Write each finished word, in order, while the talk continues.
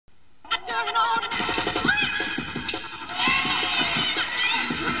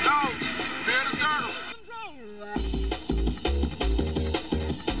Let's go. Fear the turtle.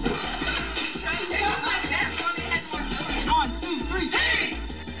 1, 2, 3, see!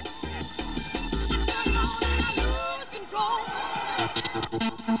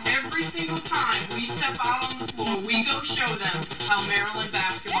 Every single time we step out on the floor, we go show them how Maryland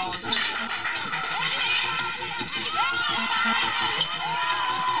basketball is.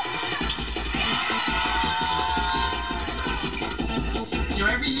 You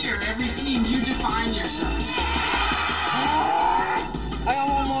know, every year, every team, you define yourself. I got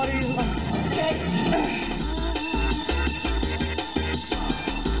one more of these. Okay.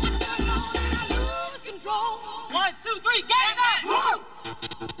 1, 2, 3, get it!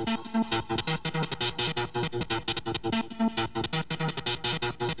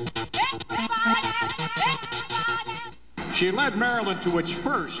 She led Maryland to its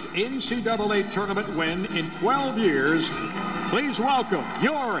first NCAA tournament win in 12 years. Please welcome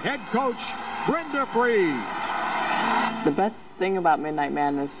your head coach, Brenda Free. The best thing about Midnight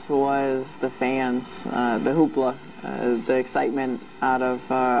Madness was the fans, the hoopla, the excitement out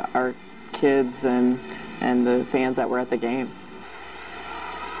of our kids and the fans that were at the game.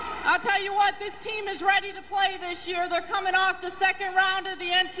 I'll tell you what, this team is ready to play this year. They're coming off the second round of the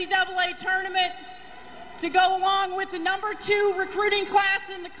NCAA tournament to go along with the #2 recruiting class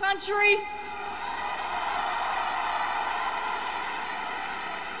in the country.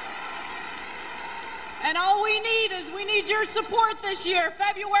 And all we need your support this year.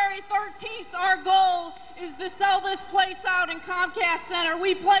 February 13th, our goal is to sell this place out in Comcast Center.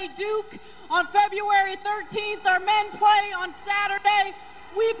 We play Duke on February 13th. Our men play on Saturday.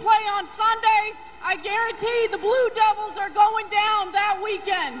 We play on Sunday. I guarantee the Blue Devils are going down that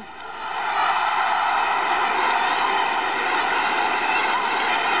weekend.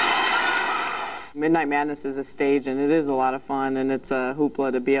 Midnight Madness is a stage, and it is a lot of fun, and it's a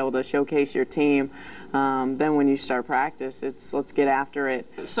hoopla to be able to showcase your team. Then when you start practice, it's let's get after it.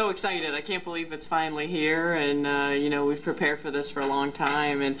 So excited. I can't believe it's finally here, and you know, we've prepared for this for a long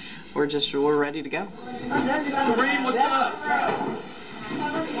time, and we're ready to go. Kareem, what's up?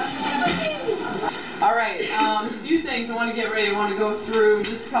 All right, a few things I want to get ready. I want to go through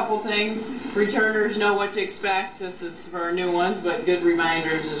just a couple things. Returners know what to expect. This is for our new ones, but good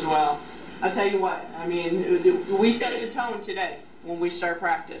reminders as well. I'll tell you what, I mean, we set the tone today when we start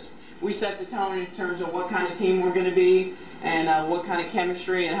practice. We set the tone in terms of what kind of team we're going to be and what kind of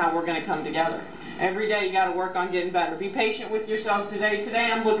chemistry and how we're going to come together. Every day you got to work on getting better. Be patient with yourselves today.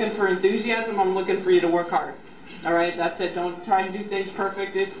 Today I'm looking for enthusiasm. I'm looking for you to work hard. All right, that's it. Don't try to do things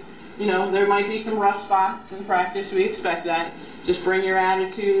perfect. It's, you know, there might be some rough spots in practice. We expect that. Just bring your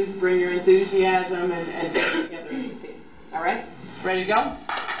attitude, bring your enthusiasm, and stay together as a team. All right? Ready to go?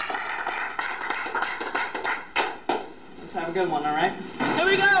 Let's have a good one, all right? Here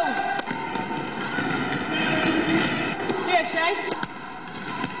we go! Yeah, Shay.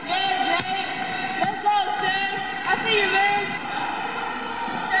 Yeah, Jay. Let's go, Shay. I see you, man.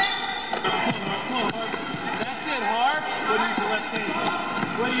 Come on, that's it, Harp. What do you use your left hand?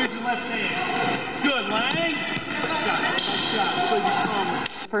 What do you use your left hand? Good, Lang. Nice shot. Play you strong.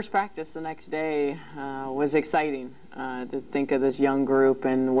 First practice the next day was exciting to think of this young group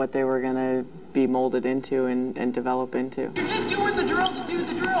and what they were going to be molded into and develop into. You're just doing the drill to do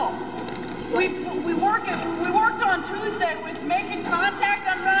the drill. We worked on Tuesday with making contact.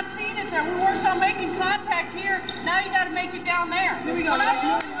 I'm not seeing it there. We worked on making contact here. Now you got to make it down there. Here we go. We're not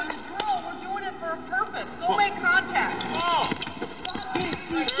just doing the drill. We're doing it for a purpose. Go make contact. Oh. Get it.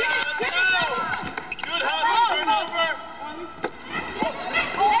 Good help. Turn over.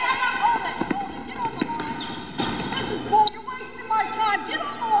 Get on the line. This is bull. You're wasting my time. Get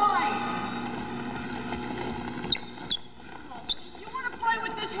on the line. You want to play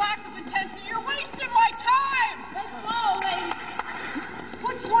with this lack of intensity? You're wasting my time. Let's go, lady.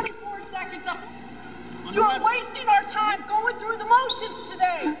 Put 24 seconds up. You're wasting our time going through the motions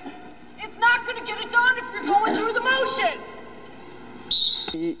today. It's not going to get it done if you're going through the motions.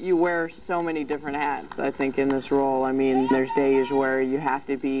 You wear so many different hats, I think, in this role. I mean, there's days where you have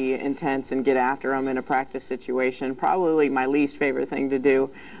to be intense and get after them in a practice situation. Probably my least favorite thing to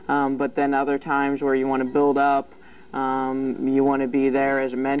do. But then other times where you want to build up, you want to be there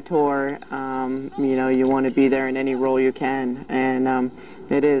as a mentor. You know, you want to be there in any role you can. And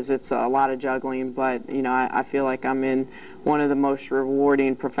it's a lot of juggling, but, you know, I feel like I'm in one of the most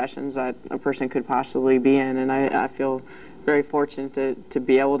rewarding professions that a person could possibly be in, and I feel very fortunate to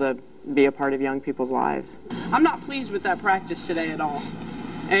be able to be a part of young people's lives. I'm not pleased with that practice today at all.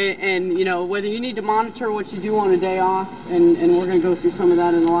 And you know, whether you need to monitor what you do on a day off, and we're going to go through some of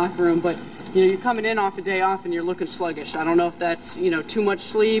that in the locker room, but you're coming in off a day off and you're looking sluggish. I don't know if that's, too much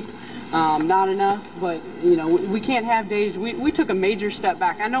sleep, not enough, but, we can't have days. We took a major step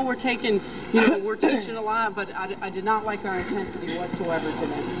back. I know we're taking, we're teaching a lot, but I did not like our intensity whatsoever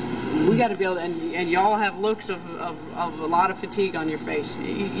today. We got to be able to, and y'all have looks of a lot of fatigue on your face.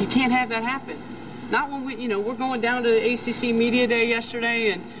 You can't have that happen. Not when we're going down to ACC Media Day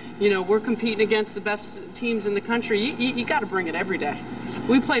yesterday, and, we're competing against the best teams in the country. You got to bring it every day.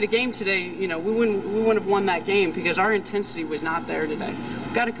 We played a game today, we wouldn't have won that game because our intensity was not there today.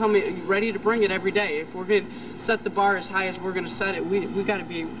 We've got to come ready to bring it every day. If we're going to set the bar as high as we're going to set it, we got to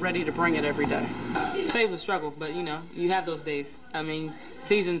be ready to bring it every day. Today was a struggle, but, you have those days. I mean,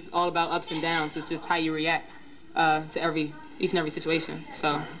 season's all about ups and downs. It's just how you react to each and every situation.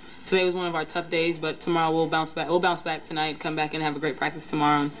 So today was one of our tough days, but tomorrow we'll bounce back. We'll bounce back tonight, come back and have a great practice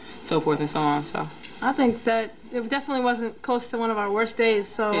tomorrow, and so forth and so on. So I think that it definitely wasn't close to one of our worst days.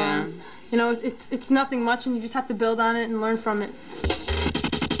 So yeah. It's nothing much, and you just have to build on it and learn from it.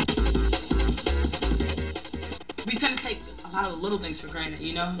 We tend to take a lot of the little things for granted,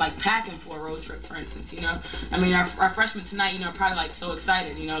 like packing for a road trip, for instance, I mean, our freshmen tonight, are probably like so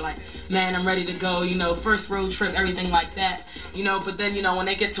excited, like, man, I'm ready to go, first road trip, everything like that, but then, when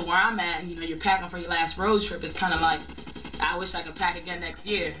they get to where I'm at, and, you're packing for your last road trip, it's kind of like, I wish I could pack again next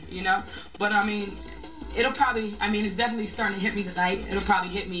year, but I mean, it's definitely starting to hit me tonight. It'll probably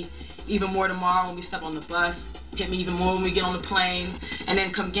hit me even more tomorrow when we step on the bus, hit me even more when we get on the plane, and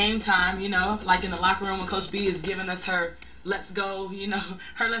then come game time, like in the locker room when Coach B is giving us her let's go,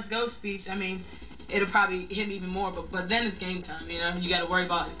 her let's go speech. I mean, it'll probably hit me even more, but then it's game time, you got to worry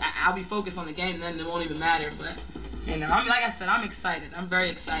about, I'll be focused on the game, and then it won't even matter, but, like I said, I'm excited. I'm very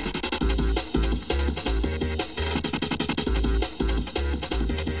excited.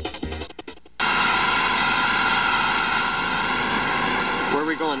 Where are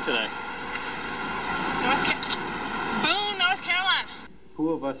we going today? Boone, North Carolina.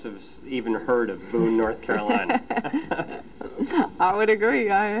 Who of us has even heard of Boone, North Carolina? I would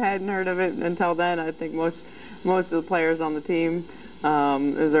agree. I hadn't heard of it until then. I think most of the players on the team,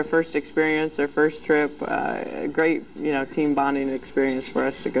 it was their first experience, their first trip. A great, team bonding experience for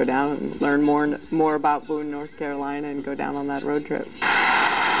us to go down and learn more about Boone, North Carolina, and go down on that road trip.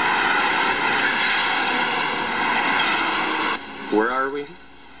 Where are we?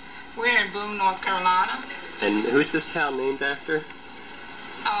 We're in Boone, North Carolina. And who's this town named after?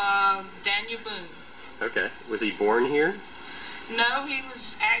 Daniel Boone. Okay. Was he born here? No, he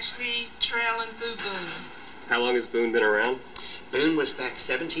was actually trailing through Boone. How long has Boone been around? Boone was back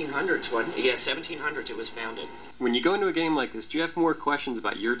 1700s, wasn't it? Yeah, 1700s it was founded. When you go into a game like this, do you have more questions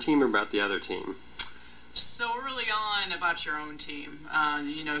about your team or about the other team? So early on about your own team,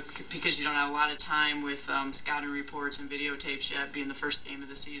 because you don't have a lot of time with scouting reports and videotapes yet, being the first game of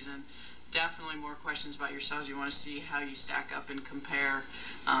the season. Definitely more questions about yourselves. You want to see how you stack up and compare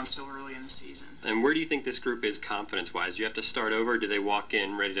so early in the season. And where do you think this group is confidence-wise? Do you have to start over, or do they walk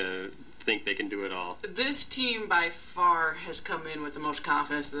in ready to think they can do it all? This team by far has come in with the most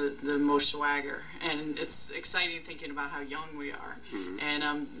confidence, the most swagger, and it's exciting thinking about how young we are. Mm-hmm.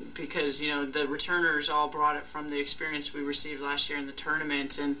 And because the returners all brought it from the experience we received last year in the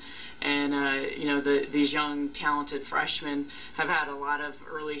tournament, and these young talented freshmen have had a lot of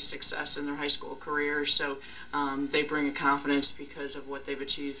early success in their high school careers, so they bring a confidence because of what they've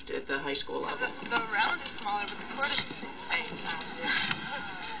achieved at the high school level. The round is smaller, but the court is the same size.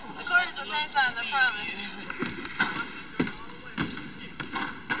 The court is the same size, I promise.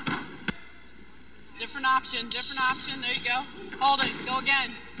 Different option, there you go. Hold it, go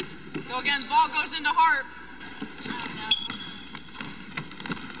again. Go again, the ball goes into Hart.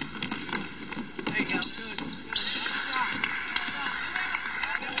 There you go, good.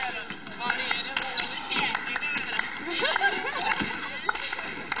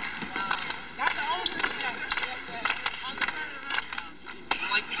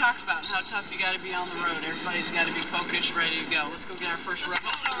 Like we talked about, how tough you got to be on the road. Everybody's got to be focused, ready to go. Let's go get our first run.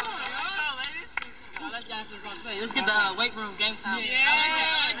 Let's get the weight room game time.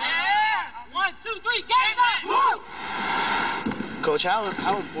 Yeah. 1, 2, 3, game time! Coach,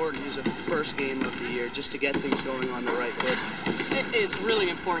 how important is a first game of the year just to get things going on the right foot? It's really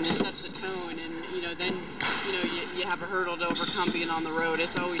important. It sets the tone, and then you have a hurdle to overcome being on the road.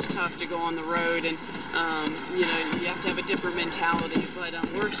 It's always tough to go on the road, and you have to have a different mentality. But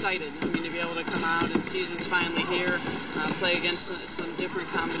we're excited. To be able to come out and season's finally here, play against some different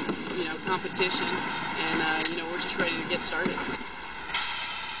competition, and we're just ready to get started.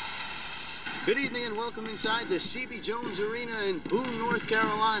 Good evening and welcome inside the C.B. Jones Arena in Boone, North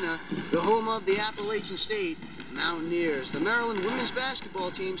Carolina, the home of the Appalachian State. Mountaineers. The Maryland women's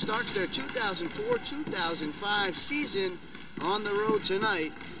basketball team starts their 2004-2005 season on the road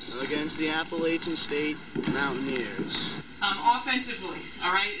tonight against the Appalachian State Mountaineers. Offensively,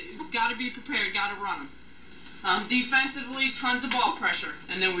 all right, got to be prepared, got to run them. Defensively, tons of ball pressure,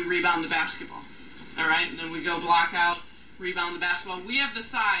 and then we rebound the basketball. All right, and then we go block out, rebound the basketball. We have the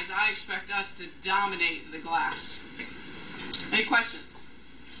size. I expect us to dominate the glass. Any questions?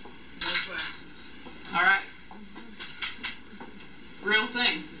 No questions. All right. Real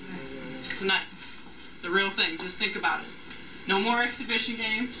thing. It's tonight. The real thing. Just think about it. No more exhibition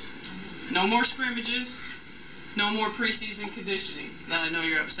games. No more scrimmages. No more preseason conditioning that I know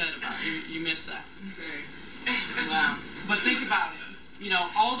you're upset about. You missed that. Wow. But think about it. You know,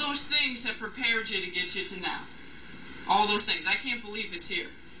 all those things have prepared you to get you to now. All those things. I can't believe it's here.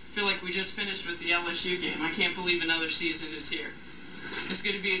 I feel like we just finished with the LSU game. I can't believe another season is here. It's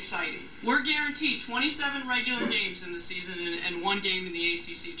going to be exciting. We're guaranteed 27 regular games in the season and 1 game in the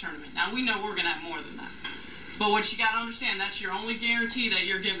ACC tournament. Now, we know we're going to have more than that. But what you got to understand, that's your only guarantee that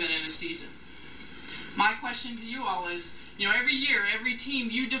you're given in a season. My question to you all is, you know, every year, every team,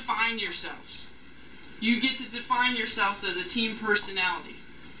 you define yourselves. You get to define yourselves as a team personality.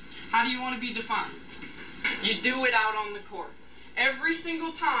 How do you want to be defined? You do it out on the court. Every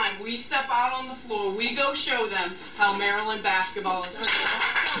single time we step out on the floor, we go show them how Maryland basketball is.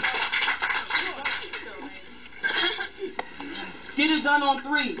 Get it done on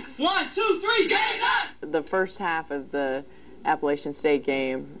 3. 1, 2, 3, get it done! The first half of the Appalachian State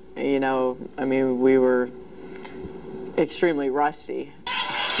game, you know, I mean, we were extremely rusty.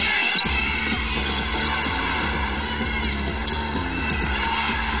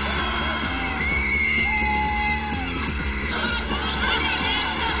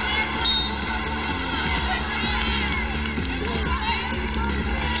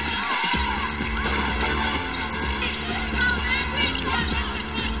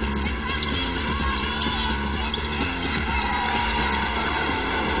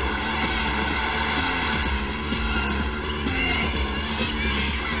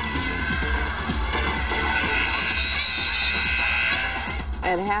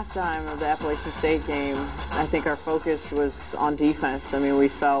 At halftime of the Appalachian State game, I think our focus was on defense. I mean, we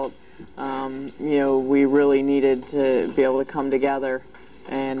felt, you know, we really needed to be able to come together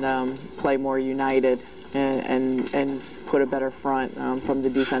and play more united and put a better front from the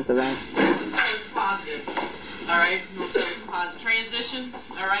defensive end. Let's start with positive. All right, we'll start with positive. Transition,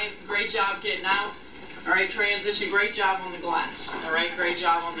 all right, great job getting out. All right, transition, great job on the glass. All right, great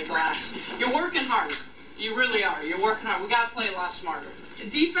job on the glass. You're working harder. You really are. You're working hard. We got to play a lot smarter.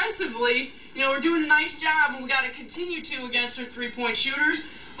 Defensively, you know, we're doing a nice job, and we got to continue to against our three-point shooters.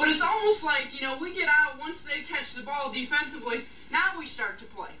 But it's almost like, you know, we get out once they catch the ball defensively. Now we start to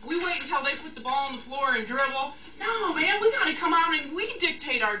play. We wait until they put the ball on the floor and dribble. No, man, we got to come out and we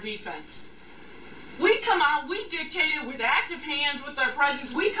dictate our defense. We come out, we dictate it with active hands, with our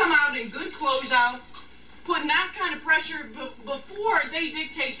presence. We come out in good closeouts, putting that kind of pressure before they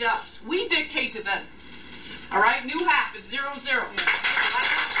dictate to us. We dictate to them. All right, new half is 0-0. 0-0.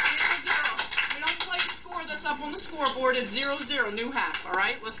 We don't play the score that's up on the scoreboard. It's 0-0, new half. All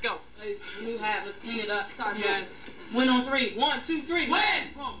right, let's go. New hat, let's clean it up. Sorry, yes. Win on 3. 1, 2, 3. Win!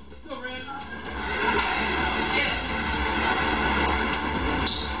 Come on, go, Red.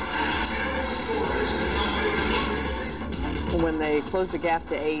 When they closed the gap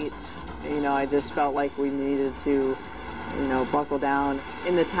to 8, you know, I just felt like we needed to, you know, buckle down.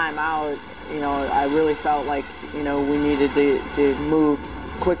 In the timeout, you know, I really felt like, you know, we needed to move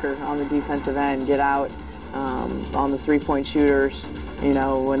quicker on the defensive end, get out on the three-point shooters. You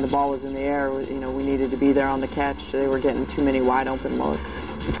know, when the ball was in the air, you know, we needed to be there on the catch. They were getting too many wide-open looks.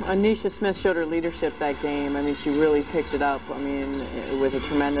 Anesia Smith showed her leadership that game. I mean, she really picked it up, I mean, with a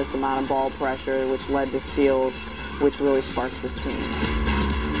tremendous amount of ball pressure, which led to steals, which really sparked this team.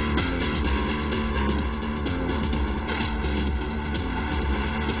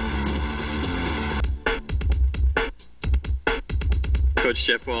 Coach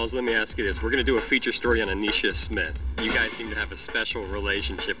Jeff Walls, let me ask you this. We're going to do a feature story on Anesia Smith. You guys seem to have a special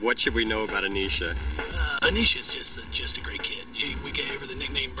relationship. What should we know about Anesia? Anesia's just a great kid. We gave her the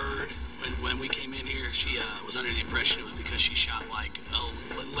nickname Bird. When we came in here, she was under the impression it was because she shot like a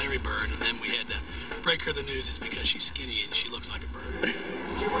Larry Bird, and then we had to break her the news it's because she's skinny and she looks like a bird.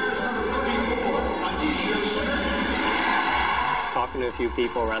 Talking to a few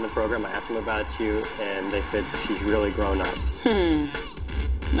people around the program, I asked them about you, and they said she's really grown up.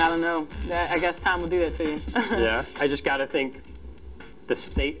 I don't know. I guess time will do that to you. Yeah, I just got to think the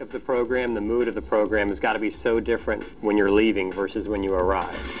state of the program, the mood of the program has got to be so different when you're leaving versus when you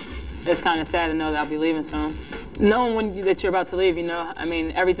arrive. It's kind of sad to know that I'll be leaving soon. Knowing that you're about to leave, I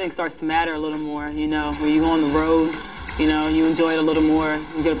mean, everything starts to matter a little more, when you go on the road, you enjoy it a little more,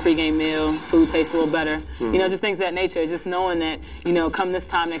 you get a pregame meal, food tastes a little better, just things of that nature, just knowing that, come this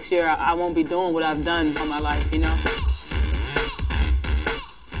time next year, I won't be doing what I've done all my life,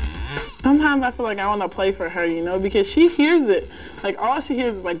 Sometimes I feel like I want to play for her, because she hears it. Like, all she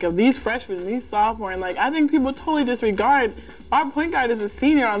hears is, like, of these freshmen, these sophomores, and, like, I think people totally disregard our point guard is a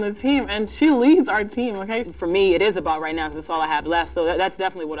senior on the team, and she leads our team, okay? For me, it is about right now because that's all I have left, so that's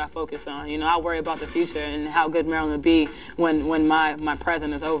definitely what I focus on. I worry about the future and how good Maryland will be when my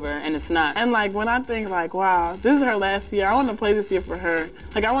present is over, and it's not. And, like, when I think, like, wow, this is her last year, I want to play this year for her.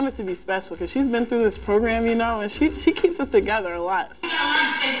 Like, I want it to be special because she's been through this program, and she keeps us together a lot. We gotta learn to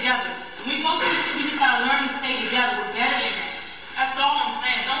stay together. When we go through this, we just gotta learn to stay together. We're better than that. That's all I'm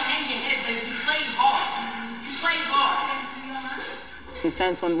saying. Don't hang your head, baby. You played hard. You played hard. You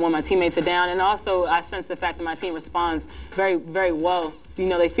sense when my teammates are down, and also I sense the fact that my team responds very, very well.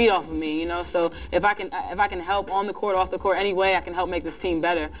 They feed off of me, So if I can help on the court, off the court, any way I can help make this team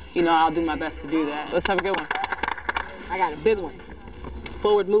better, I'll do my best to do that. Let's have a good one. I got a big one.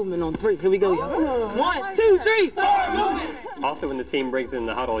 Forward movement on 3. Here we go, y'all. 1, 2, 3. Forward movement. Also, when the team brings in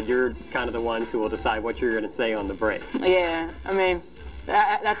the huddle, you're kind of the ones who will decide what you're going to say on the break. Yeah, I mean,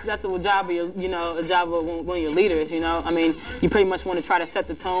 that's a job of a job of one of your leaders. I mean, you pretty much want to try to set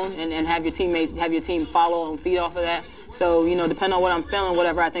the tone and have your team follow and feed off of that. So depending on what I'm feeling,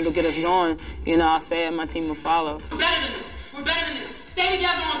 whatever I think will get us going, I'll say it, my team will follow. We're better than this. We're better than this. Stay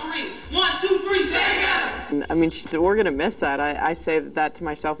together on 3. 1, 2, 3. Stay together. I mean, we're gonna miss that. I say that to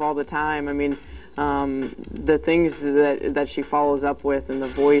myself all the time. I mean, the things that she follows up with and the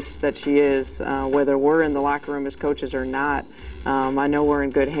voice that she is, whether we're in the locker room as coaches or not, I know we're in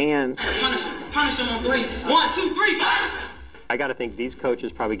good hands. Punish him on 3. 1, 2, 3. Punish him. I got to think these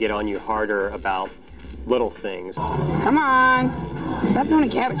coaches probably get on you harder about little things. Come on. Stop doing a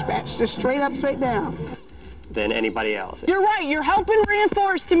cabbage patch. Just straight up, straight down. Than anybody else. You're right. You're helping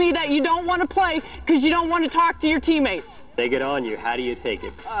reinforce to me that you don't want to play because you don't want to talk to your teammates. They get on you. How do you take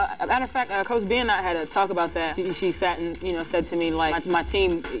it? Matter of fact, Coach B and I had a talk about that. She sat and said to me, like, my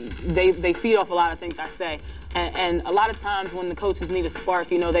team, they feed off a lot of things I say. And a lot of times when the coaches need a spark,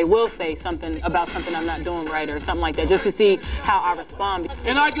 they will say something about something I'm not doing right or something like that, just to see how I respond.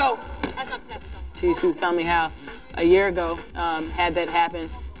 And I go. She was telling me how a year ago, had that happen,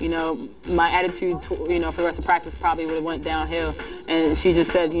 my attitude, for the rest of practice probably would have went downhill. And she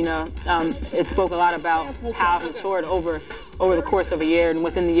just said, it spoke a lot about how I've matured over the course of a year and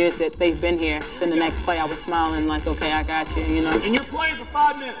within the years that they've been here. Then the next play I was smiling like, okay, I got you, And you're playing for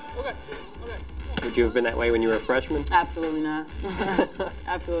 5 minutes. Okay. Would you have been that way when you were a freshman? Absolutely not.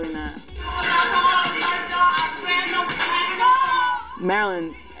 Absolutely not.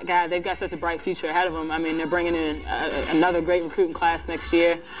 Maryland, God, they've got such a bright future ahead of them. I mean, they're bringing in another great recruiting class next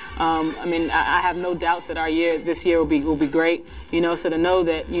year. I mean, I have no doubts that this year will be great. So to know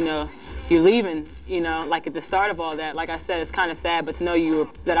that you're leaving, like at the start of all that, like I said, it's kind of sad, but to know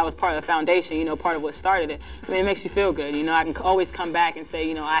that I was part of the foundation, part of what started it. I mean, it makes you feel good. I can always come back and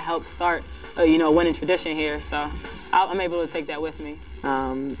say, I helped start, a winning tradition here. So I'm able to take that with me.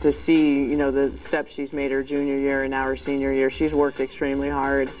 To see, the steps she's made her junior year and now her senior year, she's worked extremely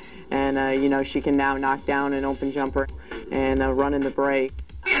hard. And, she can now knock down an open jumper and run in the break.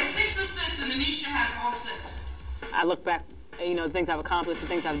 We have 6 assists and Anesia has all 6. I look back, the things I've accomplished, the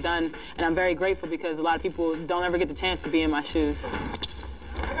things I've done, and I'm very grateful because a lot of people don't ever get the chance to be in my shoes.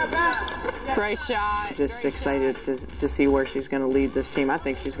 Great shot. Just excited to see where she's going to lead this team. I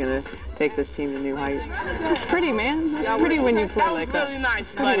think she's going to take this team to new heights. It's pretty, man. It's pretty when you play like that. Really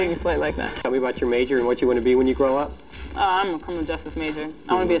nice, pretty when you play like that. Tell me about your major and what you want to be when you grow up. I'm a criminal justice major.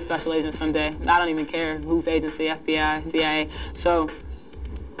 I want to be a special agent someday. I don't even care whose agency, FBI, CIA. So,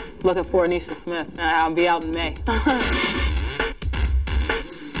 looking for Anesia Smith. I'll be out in May.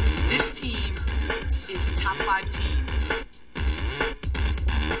 This team is a top 5 team.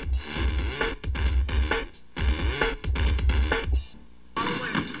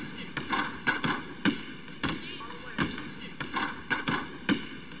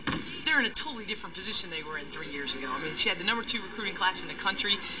 They're in a totally different position they were in 3 years ago. I mean, she had the number 2 recruiting class in the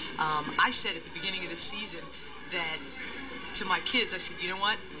country. I said at the beginning of this season that to my kids, I said, you know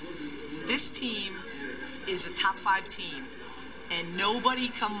what? This team is a top 5 team, and nobody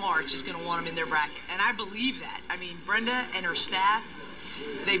come March is going to want them in their bracket. And I believe that. I mean, Brenda and her staff,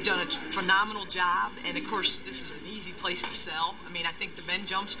 they've done a phenomenal job. And, of course, this is an easy place to sell. I mean, I think the men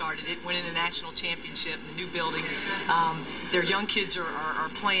jump-started it, winning a national championship, the new building. Their young kids are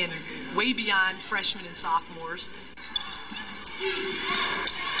playing way beyond freshmen and sophomores.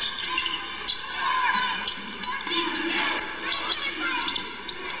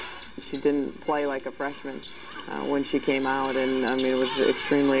 she didn't play like a freshman when she came out, and I mean, it was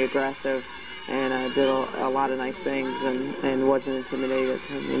extremely aggressive and did a lot of nice things and wasn't intimidated.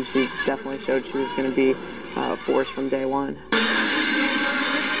 I mean, she definitely showed she was going to be a force from day one.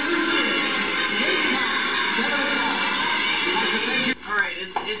 All right,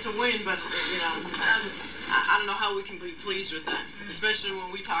 it's a win, but you know, I don't know how we can be pleased with that, especially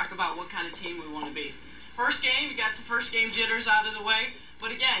when we talk about what kind of team we want to be. First game, we got some first game jitters out of the way,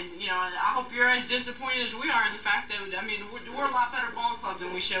 but again, you know, I hope you're as disappointed as we are in the fact that, I mean, we're a lot better ball club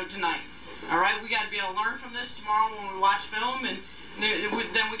than we showed tonight. All right, we got to be able to learn from this tomorrow when we watch film, and then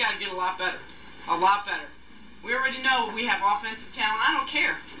we got to get a lot better, a lot better. We already know we have offensive talent. I don't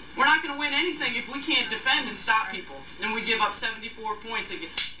care. We're not going to win anything if we can't defend and stop people, and we give up 74 points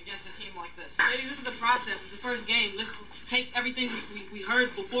against a team like this. Ladies, this is a process. It's the first game. Let's take everything we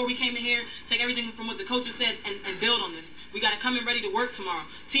heard before we came in here, take everything from what the coaches said, and build on this. We got to come in ready to work tomorrow.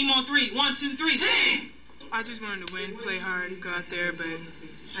 Team on three. 1, 2, 3. Team! I just wanted to win, play hard, go out there, but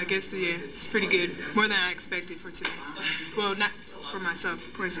I guess, yeah, it's pretty good. More than I expected for today. Well, not for myself,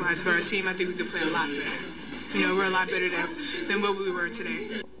 points-wise, but our team, I think we could play a lot better. You know, we're a lot better than what we were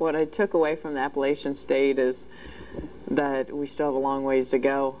today. What I took away from the Appalachian State is that we still have a long ways to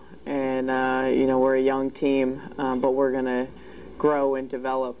go. And, you know, we're a young team, but we're going to grow and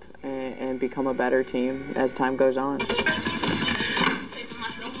develop and become a better team as time goes on.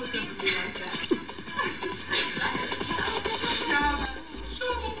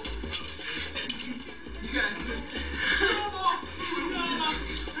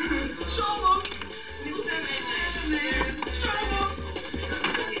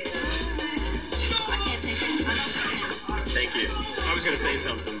 Thank you. I was going to say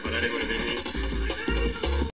something, but I didn't want to be